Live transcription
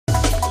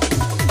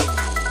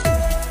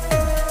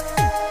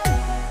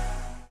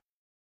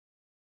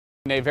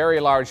A very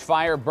large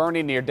fire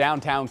burning near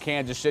downtown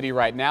Kansas City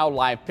right now.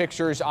 Live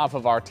pictures off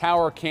of our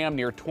tower cam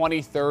near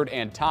 23rd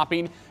and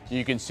Topping.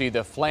 You can see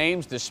the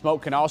flames. The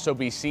smoke can also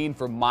be seen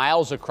for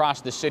miles across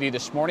the city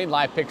this morning.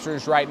 Live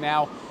pictures right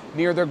now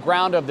near the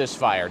ground of this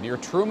fire, near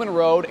Truman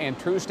Road and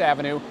Troost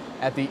Avenue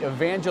at the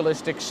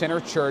Evangelistic Center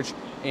Church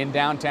in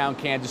downtown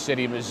Kansas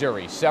City,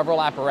 Missouri. Several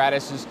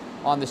apparatuses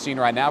on the scene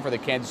right now for the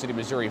Kansas City,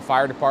 Missouri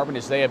Fire Department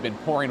as they have been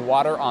pouring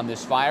water on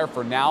this fire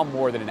for now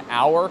more than an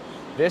hour.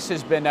 This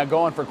has been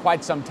going for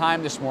quite some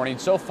time this morning.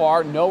 So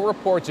far, no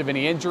reports of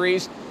any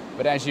injuries,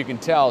 but as you can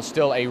tell,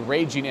 still a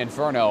raging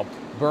inferno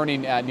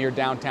burning near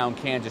downtown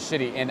Kansas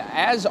City. And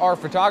as our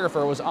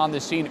photographer was on the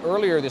scene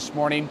earlier this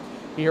morning,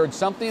 he heard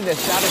something that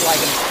sounded like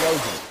an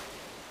explosion.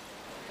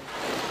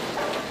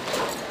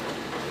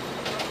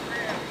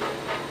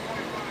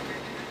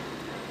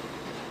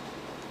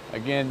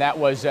 Again, that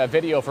was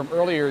video from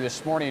earlier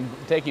this morning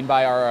taken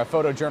by our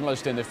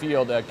photojournalist in the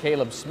field,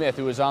 Caleb Smith,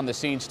 who is on the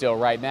scene still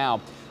right now.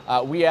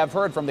 We have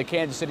heard from the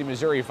Kansas City,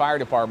 Missouri Fire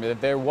Department that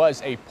there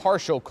was a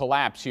partial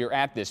collapse here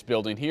at this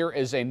building. Here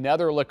is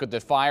another look at the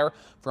fire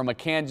from a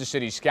Kansas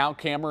City scout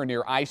camera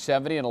near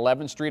I-70 and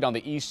 11th Street on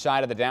the east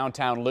side of the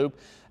downtown loop.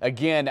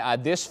 Again,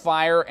 this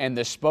fire and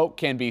the smoke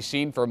can be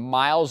seen for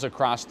miles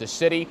across the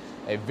city.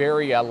 A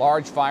very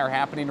large fire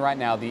happening right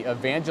now. The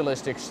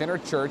Evangelistic Center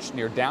Church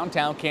near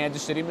downtown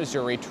Kansas City,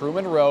 Missouri,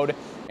 Truman Road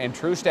and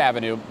Troost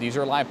Avenue. These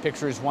are live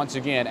pictures once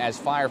again as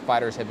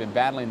firefighters have been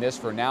battling this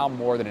for now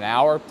more than an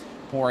hour,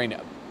 pouring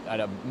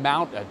a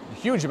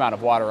huge amount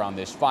of water on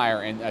this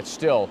fire, and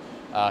still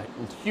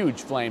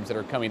huge flames that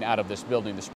are coming out of this building this